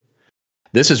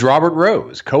This is Robert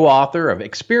Rose, co-author of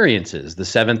Experiences, The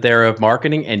Seventh Era of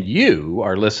Marketing, and you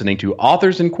are listening to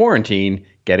Authors in Quarantine,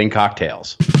 Getting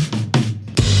Cocktails.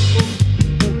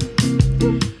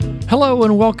 Hello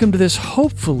and welcome to this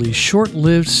hopefully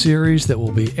short-lived series that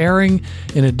will be airing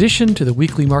in addition to the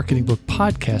weekly Marketing Book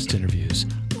podcast interviews.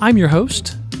 I'm your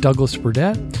host, Douglas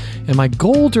Burdett, and my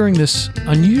goal during this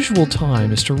unusual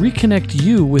time is to reconnect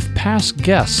you with past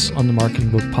guests on the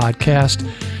Marketing Book podcast,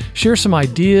 share some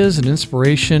ideas and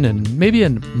inspiration, and maybe a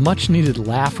much-needed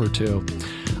laugh or two.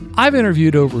 I've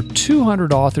interviewed over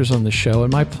 200 authors on the show,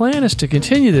 and my plan is to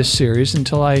continue this series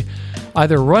until I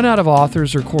either run out of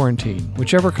authors or quarantine,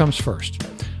 whichever comes first.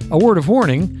 A word of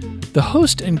warning, the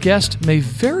host and guest may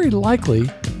very likely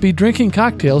be drinking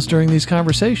cocktails during these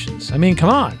conversations. I mean,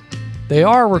 come on. They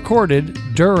are recorded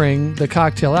during the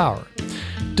cocktail hour.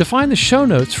 To find the show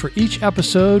notes for each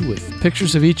episode with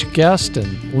pictures of each guest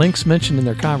and links mentioned in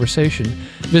their conversation,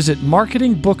 visit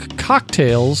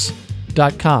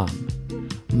marketingbookcocktails.com.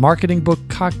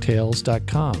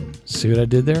 marketingbookcocktails.com. See what I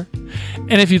did there?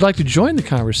 And if you'd like to join the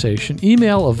conversation,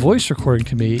 email a voice recording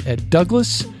to me at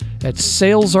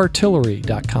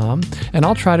douglas@salesartillery.com, and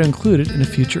I'll try to include it in a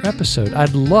future episode.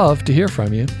 I'd love to hear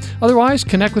from you. Otherwise,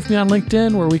 connect with me on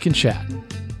LinkedIn where we can chat.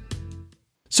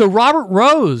 So, Robert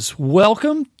Rose,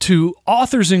 welcome to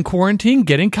Authors in Quarantine,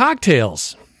 Getting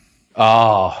Cocktails.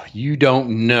 Oh, you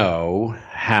don't know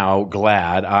how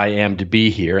glad I am to be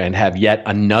here and have yet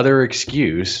another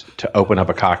excuse to open up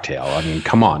a cocktail. I mean,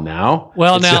 come on now.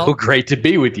 Well, it's now, so great to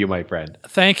be with you, my friend.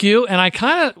 Thank you. And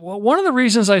one of the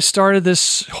reasons I started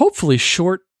this hopefully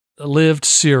short-lived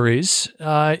series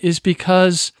is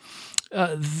because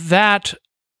that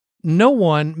no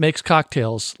one makes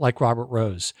cocktails like Robert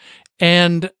Rose.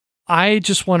 And I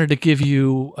just wanted to give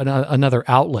you another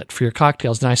outlet for your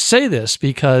cocktails. And I say this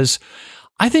because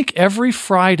I think every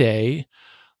Friday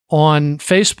on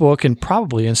Facebook and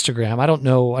probably Instagram, I don't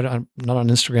know, I'm not on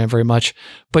Instagram very much,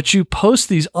 but you post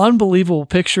these unbelievable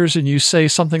pictures and you say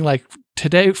something like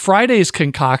Friday's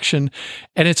concoction,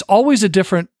 and it's always a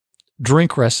different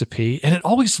drink recipe, and it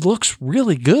always looks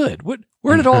really good. Where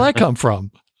did all that come from?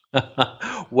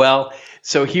 Well,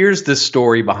 so here's the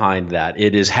story behind that.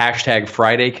 It is hashtag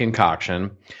Friday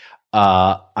Concoction.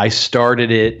 I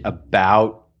started it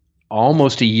about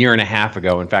almost a year and a half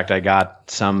ago. In fact, I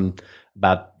got some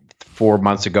about 5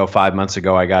 months ago,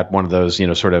 I got one of those,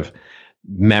 sort of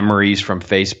memories from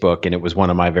Facebook, and it was one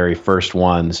of my very first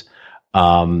ones.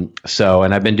 And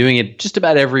I've been doing it just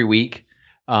about every week,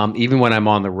 even when I'm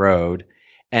on the road.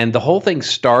 And the whole thing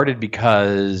started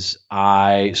because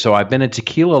I've been a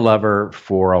tequila lover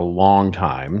for a long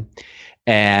time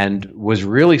and was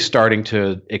really starting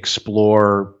to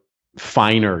explore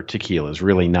finer tequilas,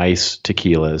 really nice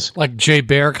tequilas. Like Jay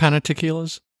Baer kind of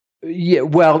tequilas? Yeah,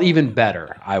 well, even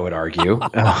better, I would argue.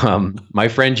 My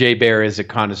friend Jay Baer is a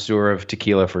connoisseur of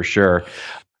tequila for sure.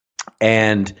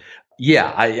 And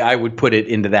yeah, I would put it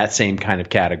into that same kind of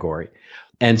category.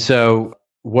 And so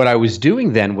what I was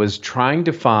doing then was trying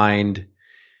to find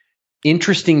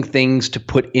interesting things to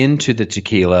put into the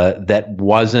tequila that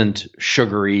wasn't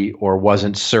sugary or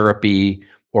wasn't syrupy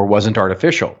or wasn't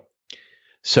artificial.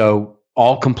 So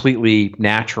all completely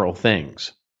natural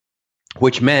things,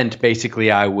 which meant basically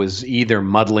I was either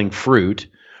muddling fruit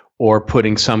or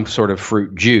putting some sort of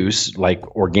fruit juice, like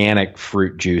organic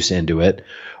fruit juice, into it,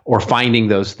 or finding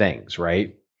those things,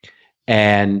 right?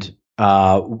 And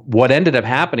what ended up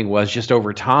happening was just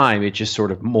over time, it just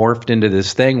sort of morphed into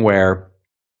this thing where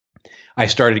I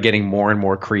started getting more and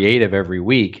more creative every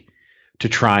week to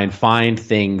try and find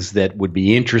things that would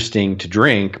be interesting to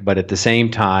drink, but at the same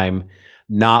time,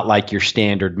 not like your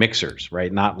standard mixers,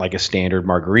 right? Not like a standard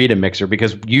margarita mixer,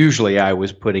 because usually I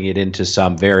was putting it into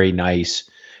some very nice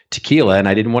tequila and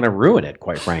I didn't want to ruin it,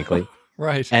 quite frankly.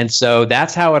 Right. And so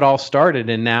that's how it all started.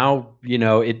 And now,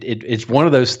 it's one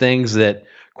of those things that,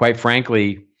 quite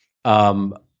frankly, as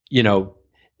one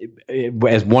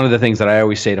of the things that I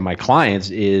always say to my clients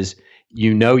is,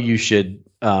 you should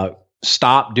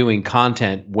stop doing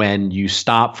content when you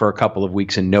stop for a couple of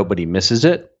weeks and nobody misses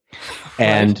it. Right.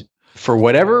 And for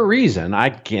whatever reason, I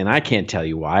can't tell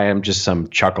you why. I'm just some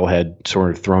chucklehead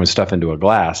sort of throwing stuff into a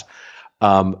glass.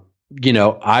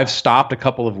 I've stopped a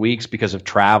couple of weeks because of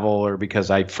travel or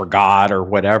because I forgot or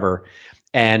whatever.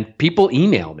 And people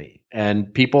email me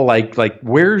and people like,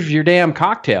 where's your damn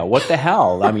cocktail? What the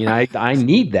hell? I mean, I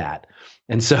need that.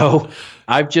 And so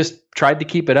I've just tried to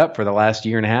keep it up for the last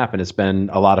year and a half, and it's been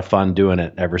a lot of fun doing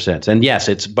it ever since. And yes,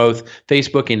 it's both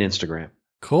Facebook and Instagram.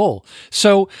 Cool.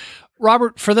 So,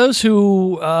 Robert, for those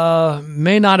who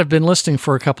may not have been listening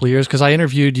for a couple of years, because I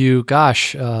interviewed you,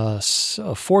 4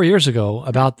 years ago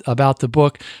about the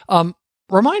book.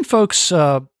 remind folks,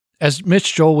 as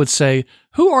Mitch Joel would say,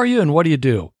 who are you and what do you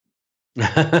do?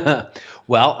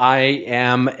 Well, I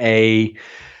am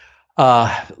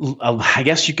I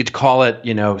guess you could call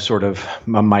it, sort of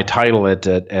my title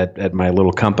at my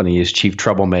little company is Chief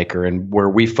Troublemaker, and where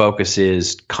we focus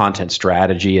is content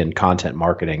strategy and content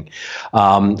marketing.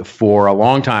 For a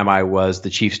long time, I was the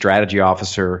Chief Strategy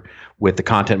Officer with the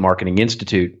Content Marketing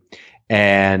Institute,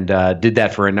 and did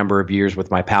that for a number of years with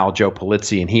my pal Joe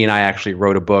Polizzi, and he and I actually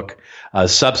wrote a book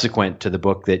subsequent to the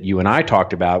book that you and I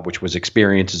talked about, which was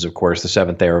Experiences, of course, the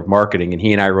Seventh Era of Marketing, and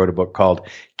he and I wrote a book called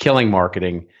Killing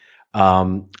Marketing,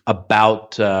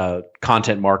 about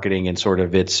content marketing and sort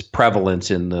of its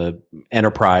prevalence in the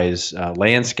enterprise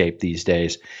landscape these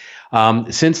days.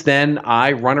 Since then,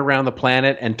 I run around the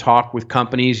planet and talk with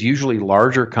companies, usually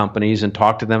larger companies, and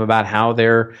talk to them about how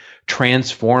they're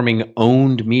transforming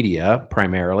owned media,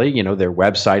 primarily, their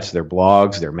websites, their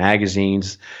blogs, their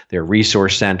magazines, their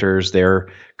resource centers, their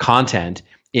content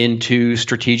into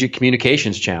strategic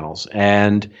communications channels,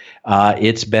 and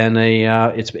it's been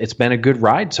a good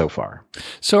ride so far.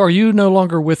 So, are you no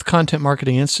longer with Content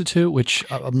Marketing Institute, which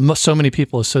so many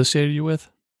people associated you with?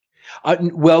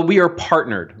 Well, we are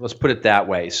partnered. Let's put it that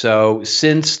way. So,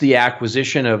 since the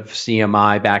acquisition of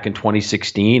CMI back in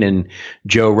 2016, and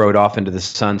Joe rode off into the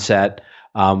sunset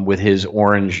with his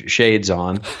orange shades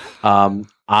on,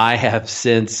 I have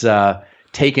since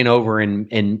taken over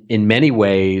in many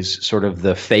ways sort of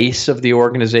the face of the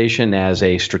organization as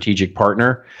a strategic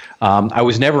partner. I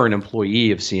was never an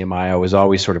employee of CMI. I was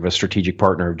always sort of a strategic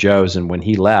partner of Joe's. And when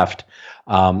he left,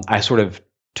 I sort of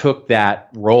took that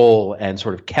role and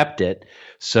sort of kept it.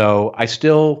 So I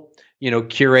still,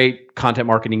 curate Content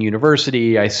Marketing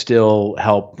University. I still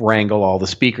help wrangle all the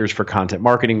speakers for Content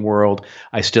Marketing World.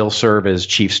 I still serve as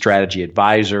Chief Strategy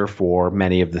Advisor for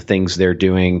many of the things they're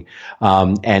doing,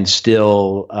 and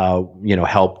still,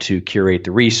 help to curate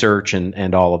the research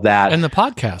and all of that. And the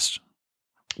podcast.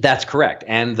 That's correct,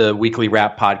 and the weekly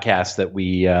Wrap podcast that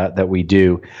we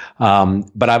do.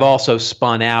 But I've also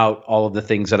spun out all of the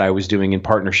things that I was doing in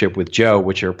partnership with Joe,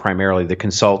 which are primarily the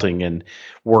consulting and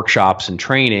workshops and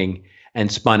training, and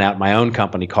spun out my own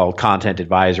company called Content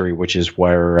Advisory, which is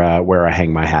where I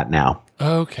hang my hat now.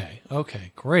 Okay,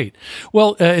 great.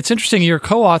 Well, it's interesting. Your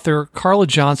co-author, Carla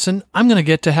Johnson, I'm going to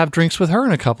get to have drinks with her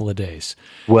in a couple of days.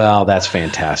 Well, that's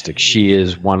fantastic. She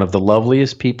is one of the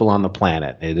loveliest people on the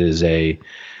planet.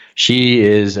 She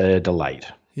is a delight.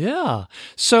 Yeah.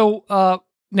 So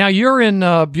now you're in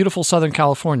beautiful Southern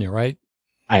California, right?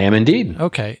 I am indeed.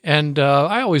 Okay. And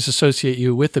I always associate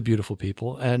you with the beautiful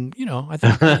people. And, I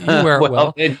think you wear it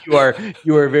well. And you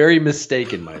are very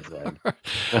mistaken, my friend.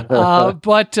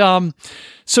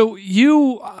 So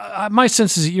you, my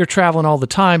sense is that you're traveling all the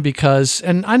time because,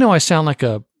 and I know I sound like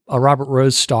a Robert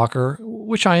Rose stalker,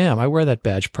 which I am. I wear that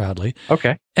badge proudly.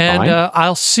 Okay. And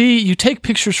I'll see you take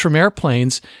pictures from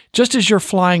airplanes just as you're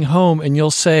flying home, and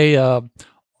you'll say,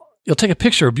 you'll take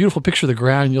a beautiful picture of the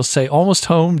ground, and you'll say, almost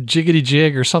home, jiggity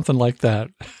jig, or something like that.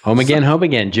 Home again,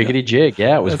 jiggity jig.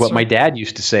 Yeah, it was what my dad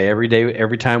used to say every day,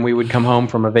 every time we would come home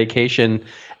from a vacation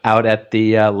out at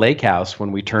the lake house.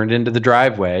 When we turned into the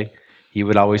driveway, he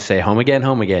would always say, home again,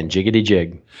 jiggity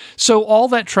jig. So all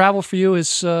that travel for you is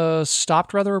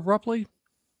stopped rather abruptly?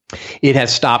 It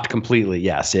has stopped completely,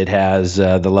 yes. It has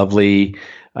the lovely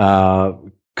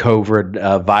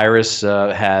COVID virus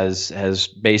has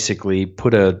basically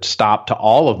put a stop to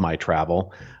all of my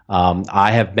travel.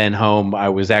 I have been home. I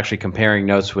was actually comparing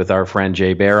notes with our friend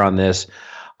Jay Baer on this.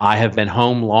 I have been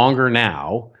home longer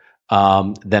now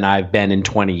than I've been in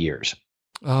 20 years.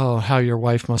 Oh, how your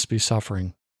wife must be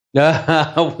suffering.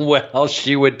 Well,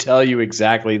 she would tell you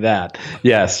exactly that.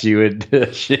 Yes, she would.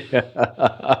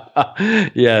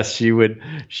 Yes, she would.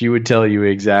 She would tell you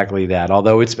exactly that.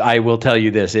 Although I will tell you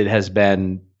this: it has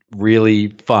been really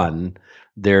fun.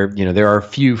 There are a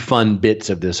few fun bits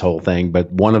of this whole thing, but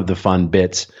one of the fun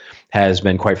bits has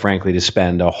been, quite frankly, to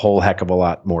spend a whole heck of a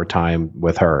lot more time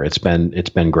with her. It's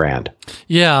been grand.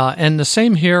 Yeah, and the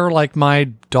same here. Like my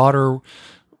daughter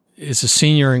is a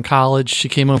senior in college. She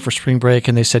came home for spring break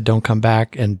and they said, don't come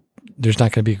back. And there's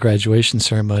not going to be a graduation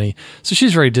ceremony. So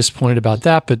she's very disappointed about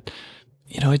that. But,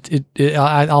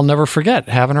 I'll never forget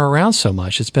having her around so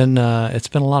much. It's been a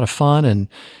lot of fun, and,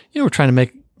 we're trying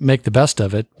to make the best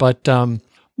of it. But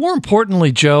more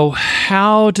importantly, Joe,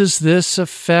 how does this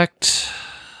affect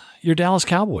your Dallas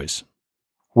Cowboys?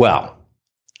 Well,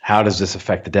 How does this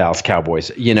affect the Dallas Cowboys?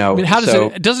 I mean,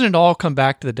 doesn't it all come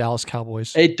back to the Dallas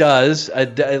Cowboys? It does.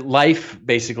 Life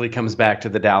basically comes back to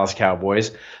the Dallas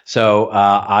Cowboys. So,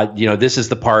 this is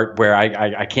the part where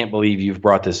I can't believe you've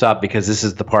brought this up, because this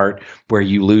is the part where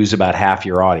you lose about half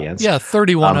your audience. Yeah,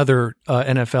 31 other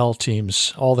NFL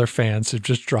teams, all their fans have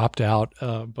just dropped out.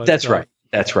 That's right.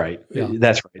 That's right. Yeah.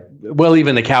 That's right. Well,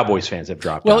 even the Cowboys fans have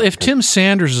dropped out. Well, if Tim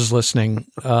Sanders is listening,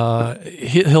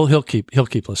 he'll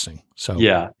keep listening. So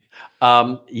yeah.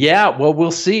 Well,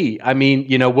 we'll see. I mean,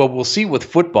 we'll see with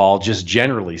football, just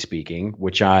generally speaking,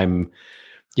 which I'm,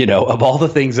 of all the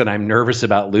things that I'm nervous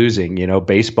about losing,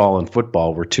 baseball and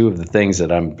football were two of the things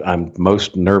that I'm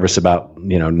most nervous about,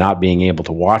 not being able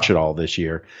to watch it all this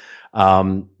year.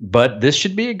 But this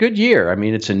should be a good year. I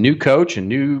mean, it's a new coach, a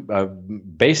new,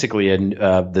 basically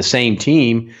the same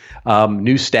team,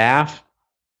 new staff,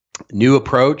 new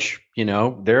approach.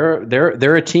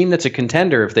 They're a team that's a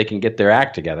contender if they can get their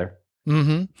act together.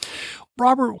 Mm-hmm.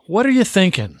 Robert, what are you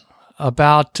thinking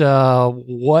about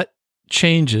what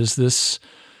changes this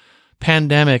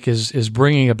pandemic is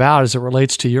bringing about as it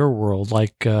relates to your world,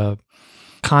 like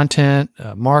content,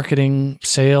 marketing,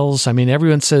 sales? I mean,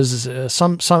 everyone says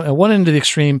some at one end of the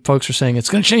extreme, folks are saying it's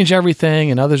going to change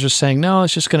everything, and others are saying no,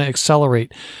 it's just going to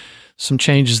accelerate some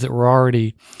changes that were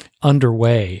already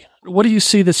underway. What do you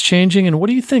see that's changing, and what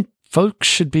do you think folks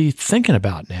should be thinking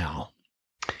about now?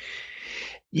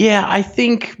 Yeah, I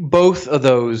think both of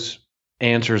those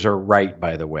answers are right,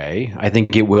 by the way. I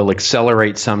think it will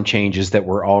accelerate some changes that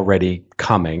were already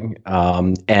coming,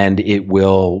 and it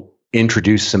will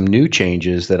introduce some new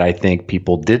changes that I think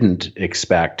people didn't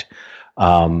expect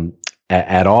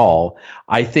at all.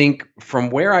 I think from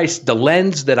where the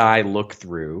lens that I look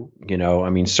through,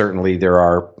 certainly there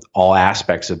are all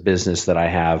aspects of business that I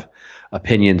have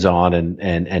opinions on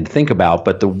and think about,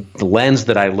 but the lens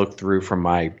that I look through from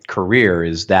my career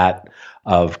is that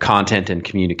of content and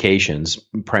communications,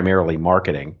 primarily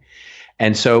marketing.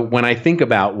 And so when I think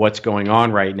about what's going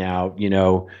on right now,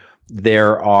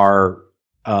 there are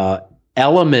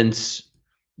elements,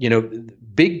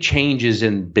 big changes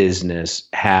in business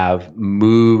have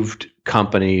moved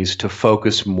companies to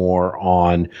focus more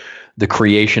on the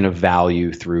creation of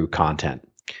value through content.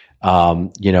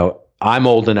 I'm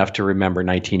old enough to remember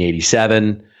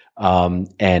 1987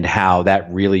 and how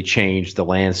that really changed the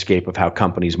landscape of how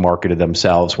companies marketed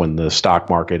themselves when the stock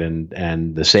market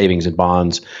and the savings and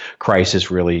bonds crisis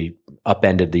really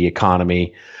upended the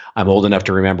economy. I'm old enough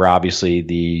to remember, obviously,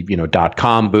 the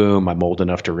 .com boom. I'm old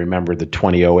enough to remember the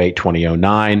 2008,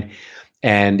 2009.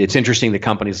 And it's interesting that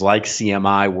companies like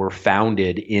CMI were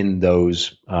founded in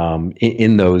those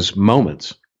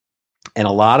moments. And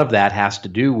a lot of that has to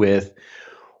do with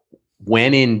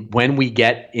when we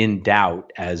get in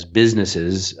doubt as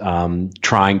businesses,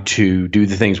 trying to do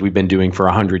the things we've been doing for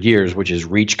 100 years, which is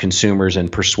reach consumers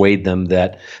and persuade them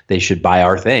that they should buy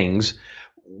our things,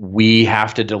 we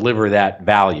have to deliver that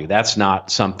value. That's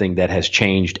not something that has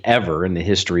changed ever in the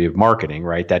history of marketing,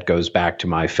 right? That goes back to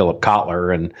my Philip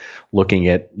Kotler and looking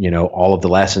at, all of the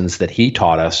lessons that he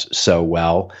taught us so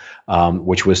well,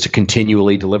 which was to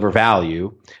continually deliver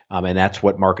value. And that's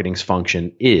what marketing's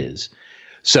function is.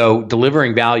 So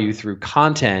delivering value through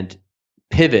content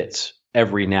pivots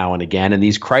every now and again, and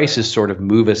these crises sort of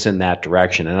move us in that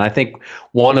direction. And I think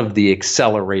one of the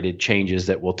accelerated changes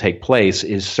that will take place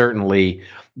is certainly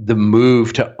the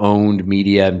move to owned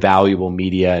media and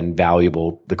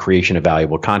the creation of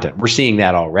valuable content. We're seeing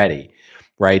that already,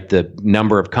 right? The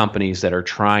number of companies that are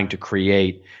trying to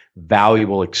create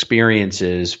valuable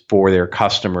experiences for their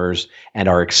customers and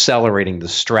are accelerating the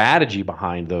strategy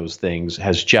behind those things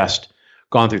has just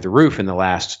gone through the roof in the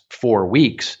last 4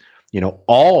 weeks.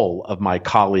 All of my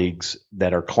colleagues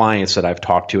that are clients that I've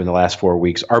talked to in the last 4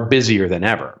 weeks are busier than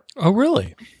ever. Oh,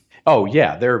 really? Oh,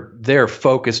 yeah. They're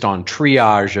focused on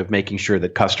triage of making sure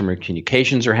that customer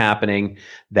communications are happening,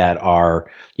 that are,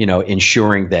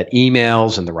 ensuring that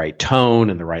emails and the right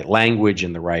tone and the right language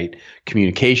and the right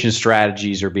communication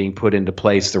strategies are being put into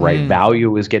place, the right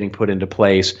value is getting put into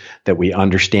place, that we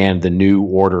understand the new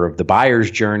order of the buyer's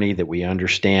journey, that we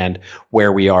understand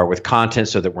where we are with content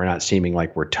so that we're not seeming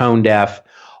like we're tone deaf.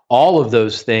 All of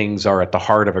those things are at the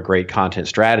heart of a great content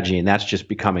strategy, and that's just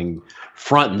becoming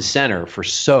front and center for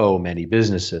so many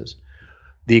businesses.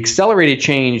 The accelerated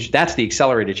change, that's the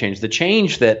accelerated change. The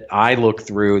change that I look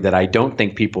through that I don't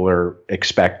think people are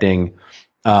expecting,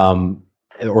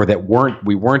 or that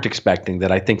we weren't expecting,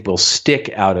 that I think will stick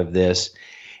out of this,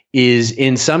 is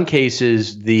in some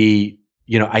cases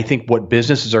I think what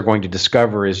businesses are going to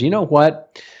discover is,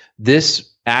 this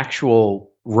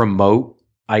actual remote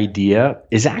idea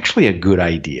is actually a good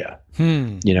idea.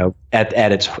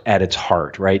 at its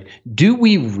heart, right? Do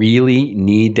we really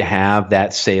need to have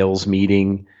that sales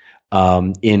meeting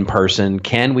in person?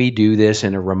 Can we do this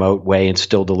in a remote way and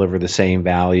still deliver the same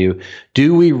value?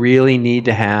 Do we really need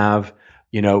to have,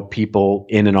 people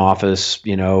in an office,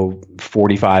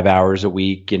 45 hours a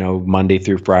week, Monday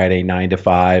through Friday, 9 to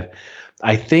 5?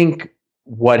 I think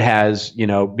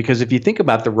because if you think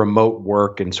about the remote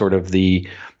work and sort of the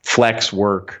flex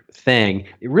work thing,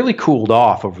 it really cooled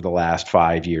off over the last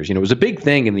 5 years. It was a big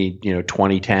thing in the,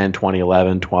 2010,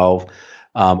 2011, 12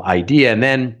 idea. And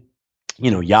then,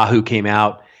 Yahoo came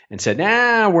out and said,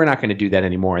 nah, we're not going to do that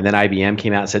anymore. And then IBM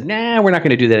came out and said, nah, we're not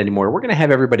going to do that anymore. We're going to have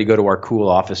everybody go to our cool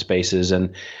office spaces.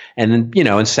 And then,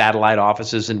 and satellite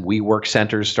offices and WeWork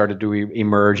centers started to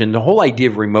emerge. And the whole idea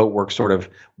of remote work sort of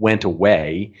went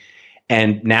away.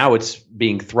 And now it's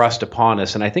being thrust upon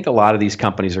us. And I think a lot of these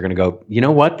companies are going to go, you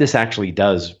know what, this actually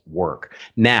does work.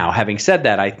 Now, having said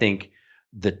that, I think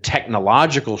the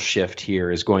technological shift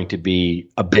here is going to be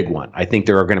a big one. I think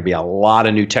there are going to be a lot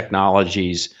of new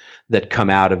technologies that come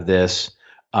out of this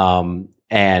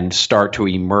and start to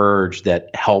emerge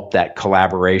that help that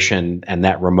collaboration and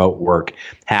that remote work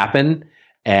happen.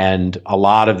 And a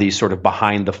lot of these sort of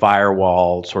behind the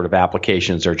firewall sort of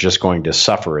applications are just going to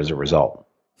suffer as a result.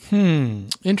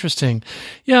 Interesting.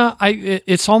 Yeah,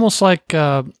 it's almost like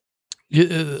the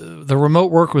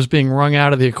remote work was being wrung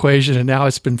out of the equation, and now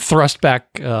it's been thrust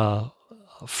back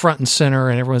front and center,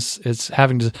 and it's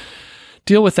having to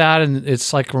deal with that. And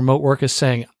it's like remote work is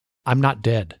saying, "I'm not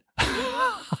dead.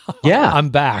 Yeah, I'm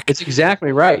back." It's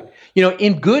exactly right.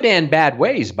 In good and bad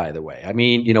ways, by the way. I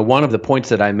mean, one of the points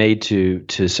that I made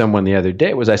to someone the other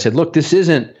day was I said, "Look, this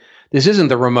isn't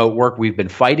the remote work we've been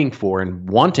fighting for and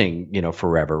wanting,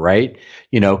 forever, right?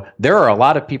 There are a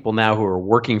lot of people now who are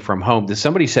working from home."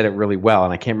 Somebody said it really well,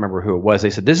 and I can't remember who it was. They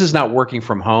said, "This is not working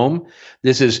from home.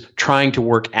 This is trying to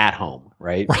work at home,"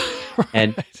 right?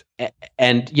 Right.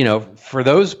 And for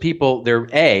those people,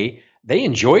 they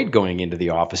enjoyed going into the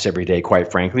office every day,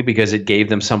 quite frankly, because it gave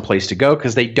them some place to go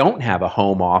because they don't have a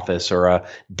home office or a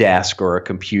desk or a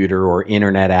computer or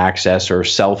internet access or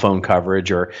cell phone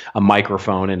coverage or a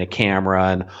microphone and a camera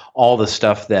and all the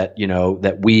stuff that,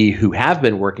 that we who have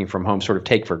been working from home sort of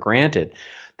take for granted.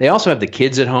 They also have the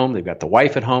kids at home. They've got the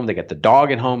wife at home. They got the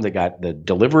dog at home. They got the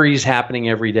deliveries happening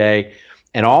every day.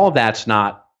 And all of that's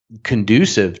not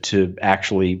conducive to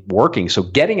actually working. So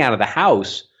getting out of the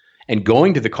house and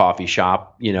going to the coffee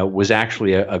shop, was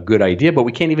actually a good idea, but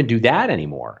we can't even do that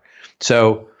anymore.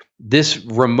 So this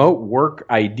remote work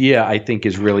idea, I think,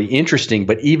 is really interesting,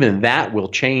 but even that will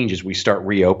change as we start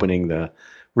reopening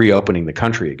the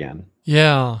country again.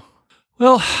 Yeah.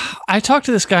 Well, I talked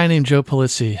to this guy named Joe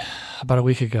Pulizzi about a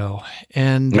week ago,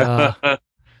 and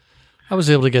I was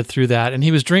able to get through that, and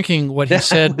he was drinking what he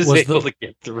said was able to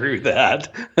get through that.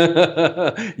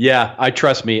 Yeah,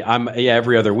 trust me.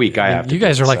 Every other week I have to. You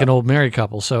guys are like an old married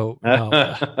couple. So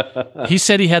he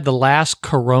said he had the last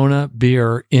Corona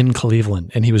beer in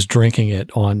Cleveland, and he was drinking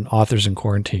it on Authors in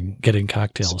Quarantine, getting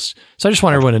cocktails. So I just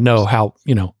want everyone to know how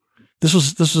this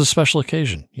was a special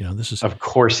occasion. This is, of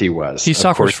course he was. He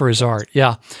suffers for his art.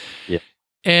 Yeah. Yeah.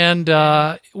 And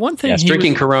one thing,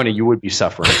 drinking Corona, you would be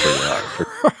suffering for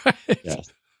right. Yes.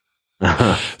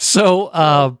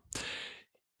 So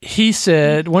he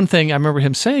said one thing I remember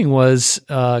him saying was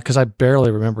because I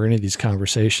barely remember any of these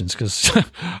conversations because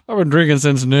I've been drinking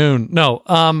since noon. No,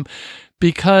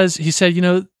 because he said,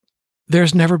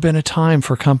 there's never been a time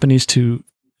for companies to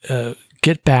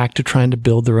get back to trying to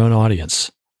build their own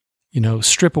audience.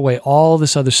 Strip away all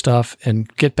this other stuff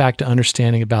and get back to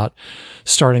understanding about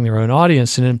starting their own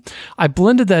audience. And then I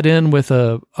blended that in with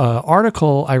a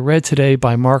article I read today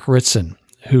by Mark Ritson,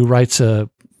 who writes a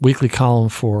weekly column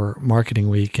for Marketing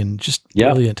Week, and just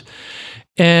brilliant.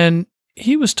 And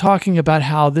he was talking about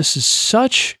how this is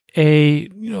such a,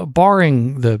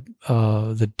 barring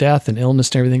the death and illness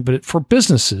and everything, but for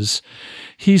businesses,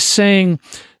 he's saying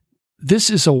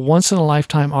this is a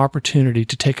once-in-a-lifetime opportunity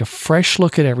to take a fresh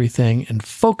look at everything and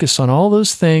focus on all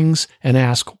those things and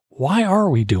ask, why are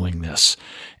we doing this?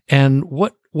 And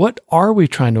what are we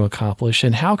trying to accomplish?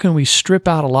 And how can we strip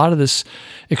out a lot of this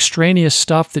extraneous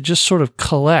stuff that just sort of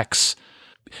collects,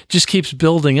 just keeps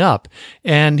building up?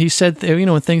 And he said,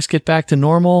 when things get back to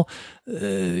normal,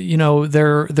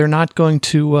 they're not going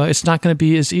to, it's not going to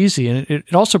be as easy. And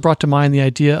it also brought to mind the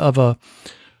idea of a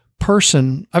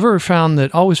person. I've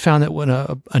always found that when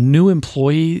a new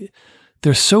employee,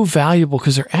 they're so valuable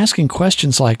because they're asking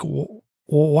questions like, well,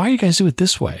 why do you guys do it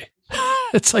this way?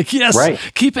 It's like, yes, right.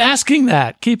 Keep asking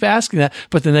that.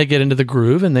 But then they get into the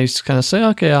groove and they kind of say,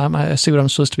 okay, I see what I'm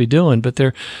supposed to be doing. But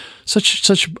they're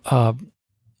such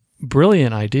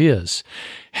brilliant ideas.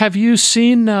 Have you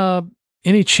seen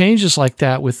any changes like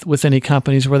that with any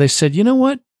companies where they said, you know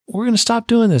what, we're going to stop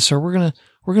doing this, or we're going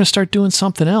to start doing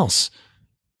something else?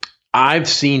 I've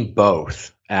seen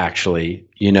both, actually.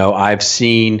 I've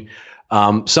seen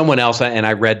someone else, and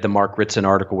I read the Mark Ritson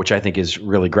article, which I think is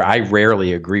really great. I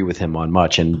rarely agree with him on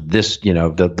much, and this,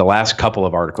 the last couple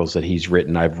of articles that he's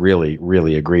written, I've really,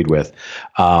 really agreed with.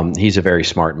 He's a very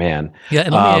smart man. Yeah,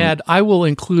 and let me add, I will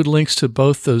include links to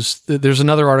both those. There's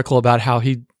another article about how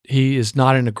he is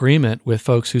not in agreement with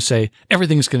folks who say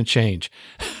everything's going to change.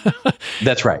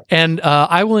 That's right. And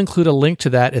I will include a link to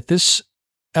that at this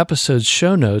episode's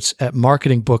show notes at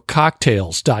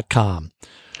marketingbookcocktails.com.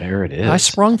 There it is. I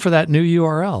sprung for that new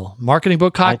URL. Marketing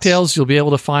Book Cocktails. You'll be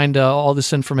able to find all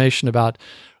this information about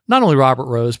not only Robert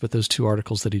Rose, but those two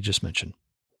articles that he just mentioned.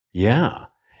 Yeah.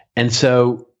 And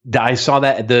so I saw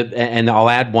that, and I'll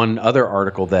add one other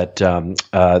article that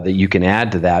that you can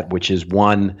add to that, which is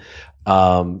one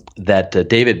that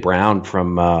David Brown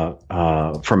from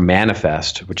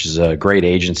Manifest, which is a great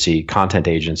agency, content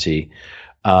agency.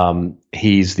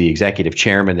 He's the executive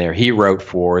chairman there. He wrote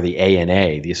for the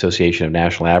ANA, the Association of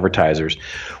National Advertisers,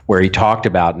 where he talked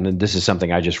about, and this is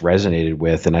something I just resonated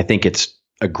with, and I think it's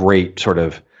a great sort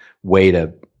of way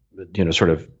to, sort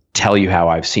of tell you how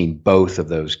I've seen both of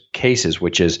those cases,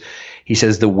 which is, he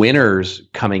says the winners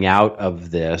coming out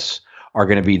of this are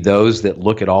going to be those that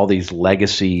look at all these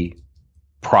legacy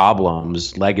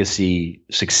problems, legacy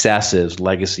successes,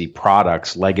 legacy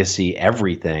products, legacy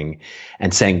everything,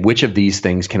 and saying which of these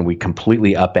things can we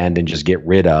completely upend and just get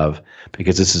rid of,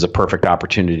 because this is a perfect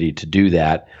opportunity to do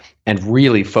that and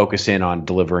really focus in on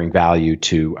delivering value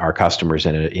to our customers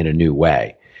in a new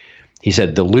way. He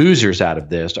said the losers out of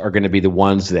this are going to be the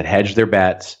ones that hedge their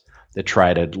bets, that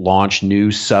try to launch new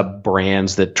sub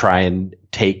brands, that try and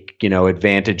take,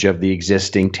 advantage of the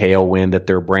existing tailwind that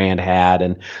their brand had,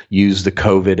 and use the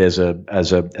COVID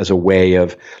as a way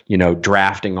of,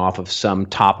 drafting off of some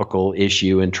topical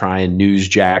issue and try and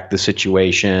newsjack the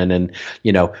situation. And,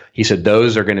 he said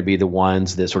those are going to be the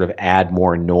ones that sort of add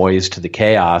more noise to the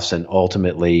chaos and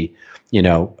ultimately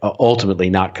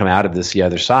not come out of this the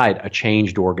other side a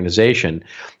changed organization.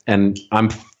 And I'm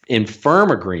in firm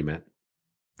agreement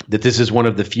that this is one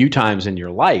of the few times in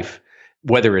your life,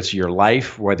 whether it's your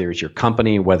life, whether it's your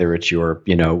company, whether it's your,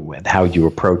 how you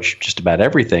approach just about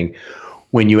everything,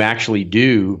 when you actually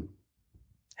do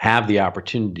have the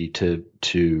opportunity to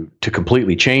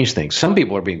completely change things. Some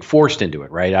people are being forced into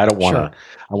it, right? I don't want to. Sure.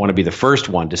 I want to be the first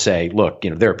one to say, look,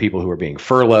 there are people who are being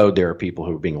furloughed, there are people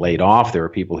who are being laid off, there are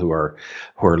people who are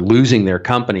losing their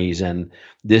companies, and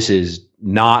this is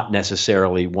not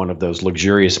necessarily one of those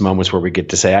luxurious moments where we get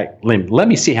to say, let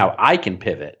me see how I can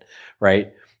pivot,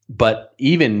 right? But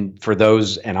even for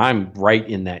those, and I'm right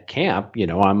in that camp,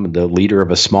 I'm the leader of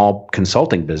a small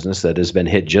consulting business that has been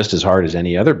hit just as hard as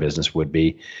any other business would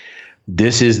be.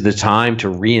 This is the time to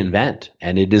reinvent,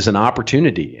 and it is an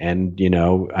opportunity. And,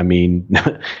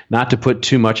 not to put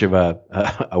too much of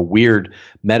a weird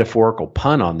metaphorical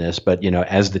pun on this, but,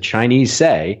 as the Chinese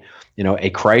say, a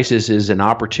crisis is an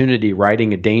opportunity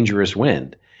riding a dangerous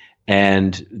wind.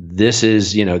 And this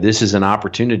is an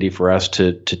opportunity for us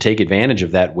to take advantage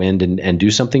of that wind and do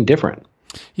something different.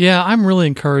 Yeah, I'm really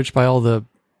encouraged by all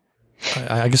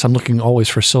I guess I'm looking always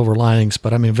for silver linings,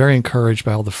 but I'm very encouraged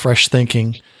by all the fresh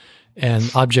thinking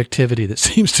and objectivity that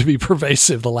seems to be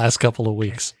pervasive the last couple of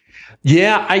weeks.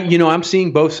 Yeah, I'm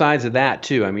seeing both sides of that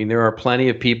too. There are plenty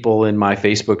of people in my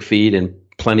Facebook feed and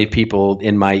plenty of people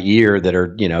in my ear that are,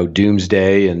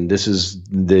 doomsday, and this is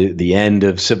the end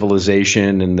of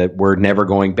civilization, and that we're never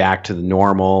going back to the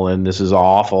normal, and this is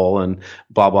awful, and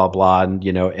blah, blah, blah. And,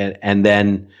 and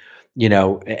then,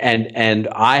 and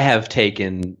I have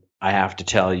taken, I have to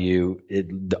tell you,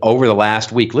 over the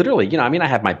last week, literally, I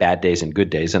have my bad days and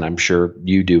good days, and I'm sure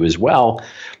you do as well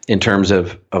in terms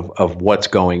of what's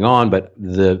going on. But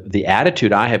the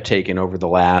attitude I have taken over the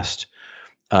last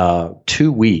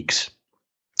 2 weeks,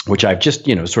 which I've just,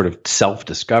 sort of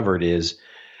self-discovered, is,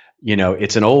 there's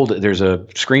a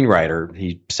screenwriter.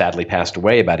 He sadly passed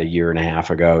away about 1.5 years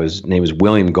ago. His name was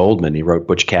William Goldman. He wrote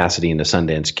Butch Cassidy and the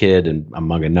Sundance Kid, and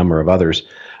among a number of others,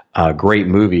 great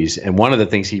movies. And one of the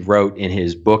things he wrote in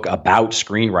his book about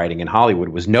screenwriting in Hollywood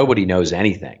was nobody knows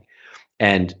anything.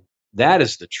 And that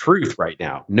is the truth right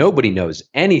now. Nobody knows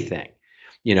anything.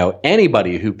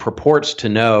 Anybody who purports to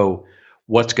know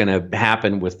what's going to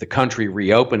happen with the country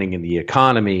reopening and the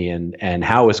economy and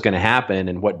how it's going to happen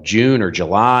and what June or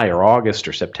July or August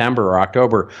or September or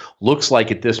October looks like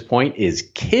at this point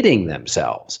is kidding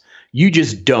themselves. You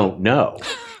just don't know.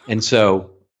 And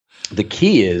so the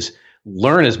key is,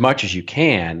 learn as much as you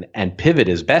can and pivot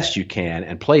as best you can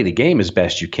and play the game as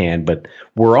best you can. But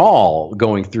we're all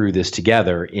going through this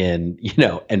together and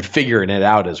figuring it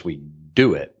out as we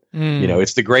do it.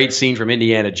 It's the great scene from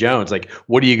Indiana Jones. Like,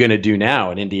 what are you going to do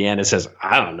now? And Indiana says,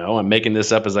 I don't know. I'm making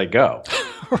this up as I go.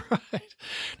 Right.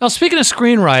 Now, speaking of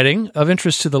screenwriting, of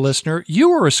interest to the listener, you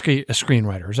were a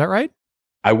screenwriter. Is that right?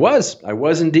 I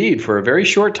was indeed, for a very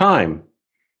short time.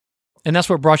 And that's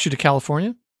what brought you to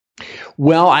California?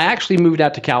 Well, I actually moved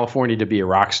out to California to be a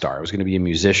rock star. I was going to be a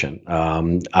musician.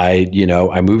 I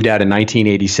moved out in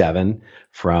 1987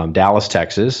 from Dallas,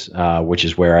 Texas, which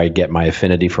is where I get my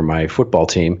affinity for my football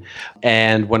team.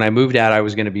 And when I moved out, I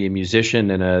was going to be a musician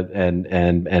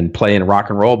and play in rock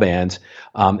and roll bands.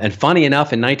 And funny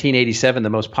enough, in 1987, the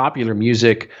most popular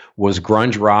music was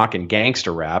grunge rock and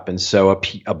gangster rap. And so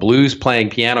a blues playing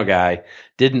piano guy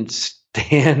didn't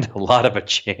stand a lot of a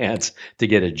chance to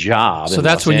get a job. So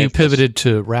that's when you pivoted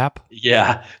to rap?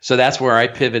 Yeah. So that's where I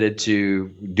pivoted to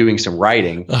doing some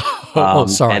writing.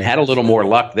 Sorry. And had a little more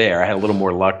luck there. I had a little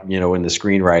more luck, in the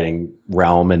screenwriting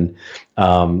realm, and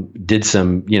did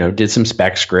some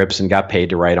spec scripts and got paid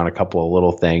to write on a couple of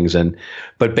little things.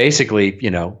 But basically,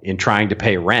 in trying to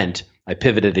pay rent, I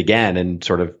pivoted again and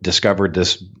sort of discovered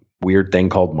this weird thing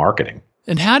called marketing.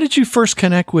 And how did you first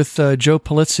connect with Joe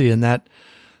Pulizzi in that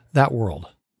world?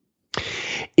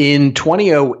 In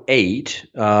 2008,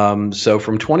 so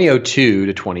from 2002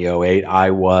 to 2008, I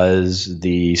was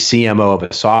the CMO of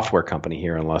a software company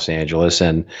here in Los Angeles,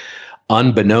 and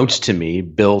unbeknownst to me,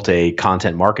 built a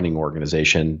content marketing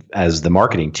organization as the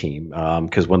marketing team.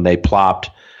 Because when they plopped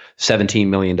 $17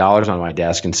 million on my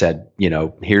desk and said,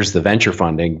 here's the venture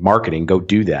funding, marketing, go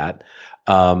do that.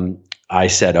 I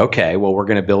said, okay, well, we're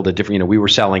going to build a different, we were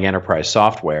selling enterprise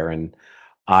software, and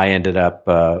I ended up,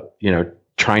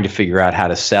 trying to figure out how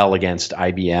to sell against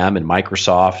IBM and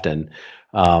Microsoft and,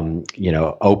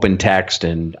 OpenText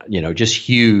and, just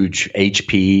huge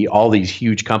HP, all these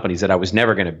huge companies that I was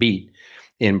never going to beat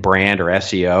in brand or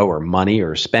SEO or money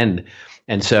or spend.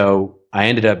 And so I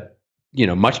ended up,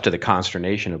 much to the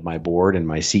consternation of my board and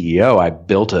my CEO, I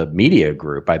built a media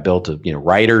group. I built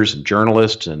writers and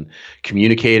journalists and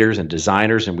communicators and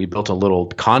designers, and we built a little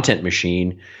content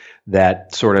machine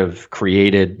that sort of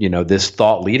created, this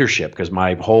thought leadership, because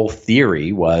my whole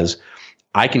theory was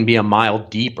I can be a mile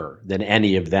deeper than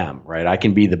any of them, right? I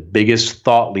can be the biggest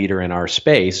thought leader in our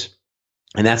space,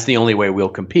 and that's the only way we'll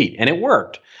compete. And it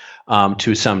worked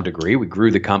to some degree. We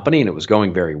grew the company, and it was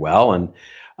going very well. And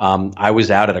I was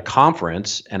out at a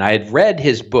conference, and I had read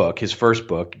his first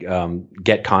book,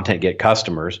 Get Content, Get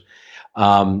Customers.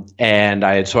 And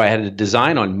I had a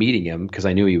design on meeting him because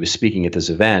I knew he was speaking at this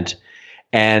event.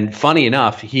 And funny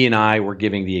enough, he and I were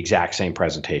giving the exact same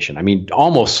presentation. I mean,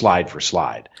 almost slide for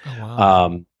slide. Oh,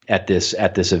 wow. At this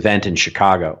event in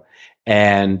Chicago.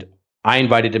 And I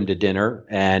invited him to dinner,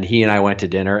 and he and I went to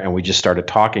dinner, and we just started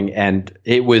talking. And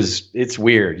it's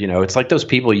weird. It's like those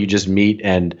people you just meet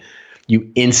and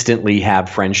you instantly have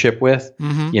friendship with.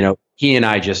 Mm-hmm. He and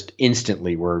I just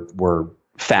instantly were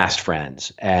fast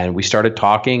friends, and we started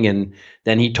talking. And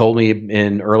then he told me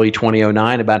in early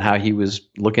 2009 about how he was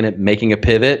looking at making a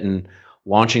pivot and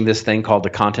launching this thing called the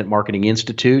Content Marketing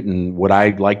Institute, and would I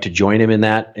like to join him in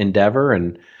that endeavor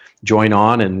and join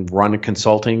on and run a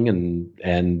consulting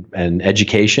and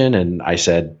education. And I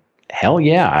said, hell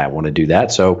yeah, I want to do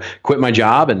that. So quit my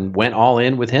job and went all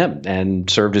in with him and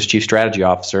served as chief strategy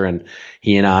officer. And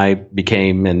he and I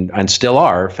became and still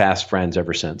are fast friends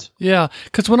ever since. Yeah.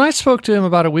 Because when I spoke to him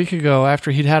about a week ago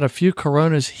after he'd had a few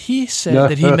Coronas, he said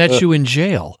that he met you in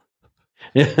jail.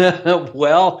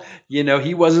 Well,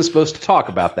 he wasn't supposed to talk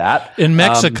about that. In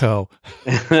Mexico.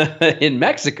 In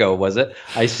Mexico, was it?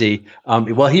 I see.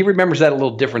 Well, he remembers that a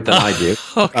little different than I do.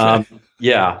 Okay.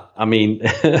 Yeah, I mean,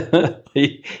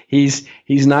 he's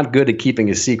not good at keeping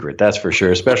a secret, that's for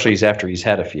sure, especially after he's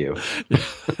had a few.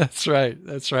 That's right.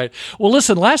 Well,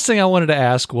 listen, last thing I wanted to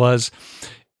ask was,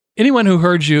 anyone who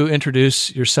heard you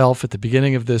introduce yourself at the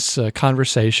beginning of this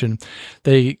conversation,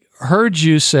 they heard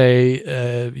you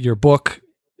say your book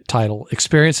title,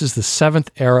 Experiences the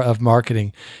Seventh Era of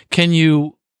Marketing. Can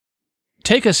you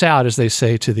take us out, as they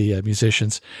say to the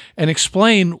musicians, and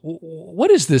explain what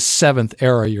is this seventh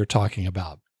era you're talking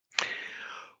about?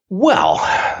 Well,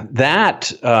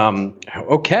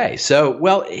 okay.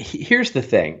 So, here's the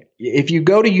thing. If you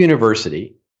go to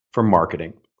university for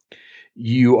marketing,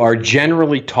 you are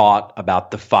generally taught about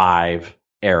the 5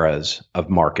 eras of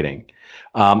marketing.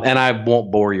 And I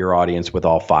won't bore your audience with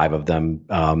all 5 of them.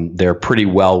 They're pretty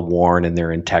well worn and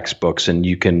they're in textbooks, and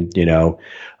you can,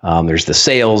 there's the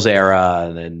sales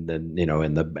era and then,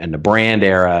 and the brand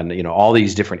era, and, all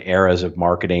these different eras of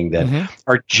marketing that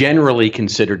are generally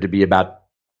considered to be about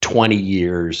 20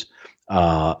 years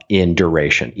in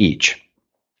duration each.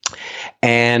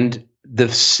 And the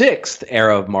 6th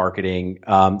era of marketing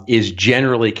is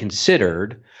generally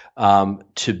considered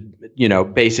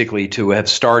basically to have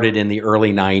started in the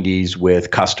early 90s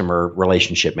with customer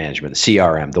relationship management,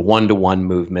 CRM, the one-to-one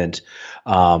movement,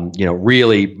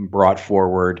 really brought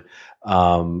forward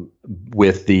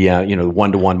with the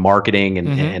one-to-one marketing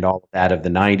and all of that of the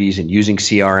 90s, and using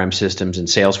CRM systems and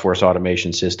Salesforce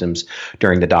automation systems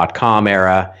during the .com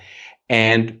era.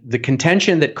 And the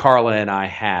contention that Carla and I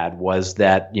had was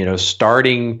that,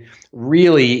 starting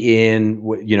really in,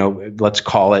 let's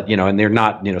call it, and they're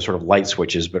not, sort of light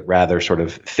switches, but rather sort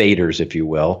of faders, if you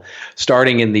will,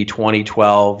 starting in the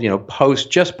 2012,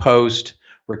 post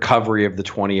recovery of the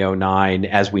 2009,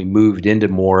 as we moved into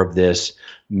more of this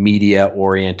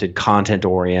media-oriented,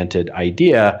 content-oriented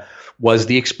idea, was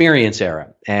the experience era.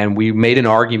 And we made an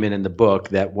argument in the book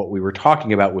that what we were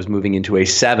talking about was moving into a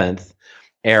 7th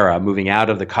era, moving out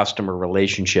of the customer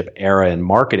relationship era in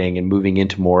marketing and moving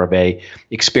into more of a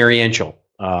experiential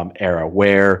era,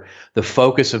 where the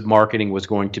focus of marketing was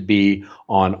going to be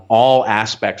on all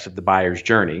aspects of the buyer's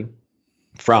journey,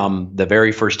 from the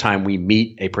very first time we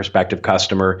meet a prospective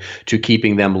customer to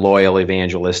keeping them loyal,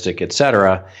 evangelistic, et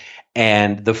cetera.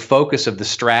 And the focus of the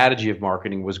strategy of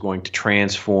marketing was going to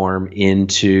transform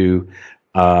into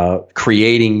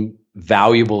creating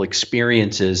valuable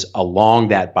experiences along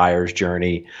that buyer's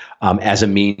journey as a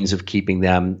means of keeping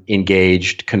them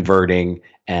engaged, converting,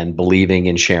 and believing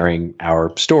and sharing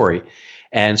our story.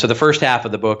 And so the first half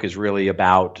of the book is really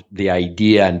about the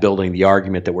idea and building the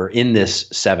argument that we're in this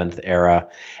 7th era.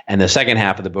 And the second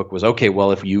half of the book was, okay,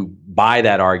 well, if you buy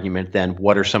that argument, then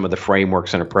what are some of the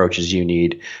frameworks and approaches you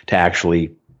need to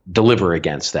actually deliver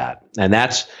against that? And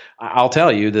that's, I'll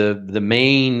tell you, the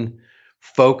main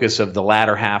focus of the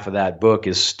latter half of that book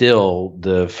is still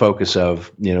the focus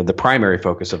of, the primary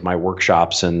focus of my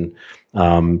workshops and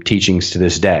teachings to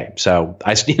this day. So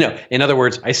in other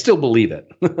words, I still believe it.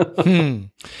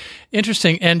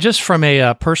 Interesting. And just from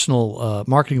a personal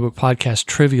marketing book podcast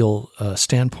trivial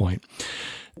standpoint,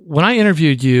 when I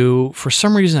interviewed you, for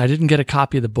some reason, I didn't get a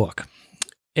copy of the book,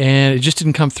 and it just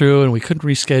didn't come through, and we couldn't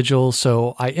reschedule.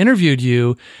 So I interviewed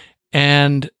you,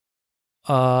 and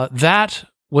that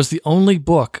was the only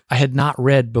book I had not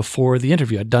read before the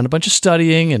interview. I'd done a bunch of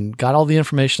studying and got all the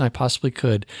information I possibly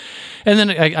could. And then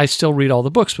I still read all the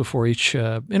books before each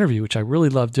interview, which I really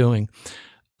love doing.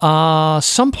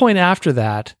 Some point after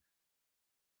that,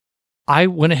 I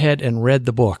went ahead and read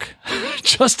the book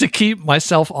just to keep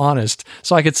myself honest,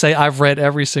 so I could say I've read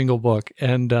every single book,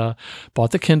 and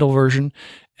bought the Kindle version.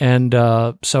 And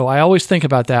so I always think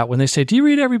about that. When they say, "Do you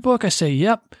read every book?" I say,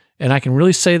 "Yep." And I can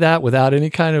really say that without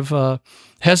any kind of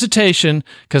hesitation,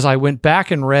 because I went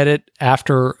back and read it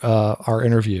after our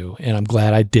interview, and I'm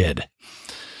glad I did.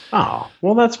 Oh,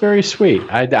 well, that's very sweet.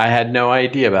 I had no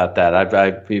idea about that.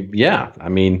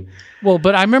 Well,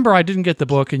 but I remember I didn't get the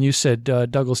book, and you said,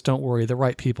 Douglas, don't worry, the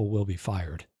right people will be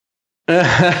fired.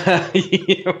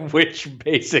 Which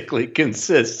basically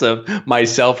consists of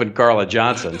myself and Carla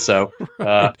Johnson. So,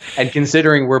 right. And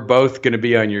considering we're both going to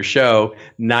be on your show,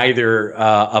 neither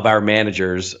of our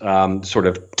managers sort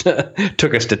of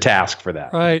took us to task for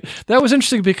that. Right. That was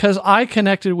interesting because I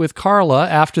connected with Carla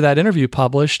after that interview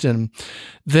published, and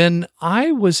then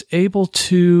I was able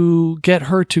to get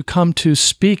her to come to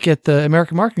speak at the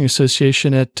American Marketing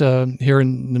Association at here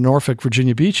in the Norfolk,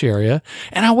 Virginia Beach area,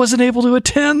 and I wasn't able to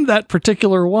attend that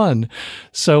particular one.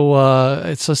 So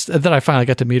it's just that I finally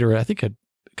got to meet her. I think at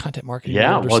Content Marketing.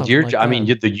 Yeah, well,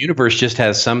 the universe just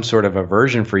has some sort of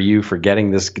aversion for you for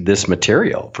getting this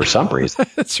material for some reason.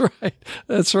 That's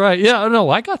right. Yeah, no,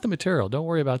 I got the material. Don't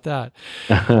worry about that.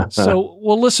 So,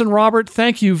 well, listen, Robert,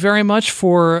 thank you very much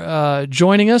for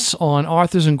joining us on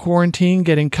Authors in Quarantine,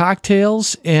 Getting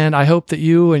Cocktails, and I hope that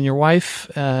you and your wife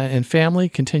and family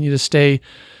continue to stay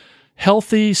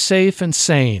healthy, safe, and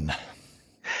sane.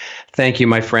 Thank you,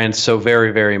 my friend, so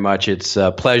very, very much. It's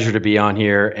a pleasure to be on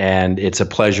here, and it's a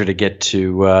pleasure to get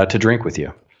to drink with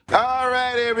you. All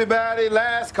right, everybody,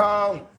 last call.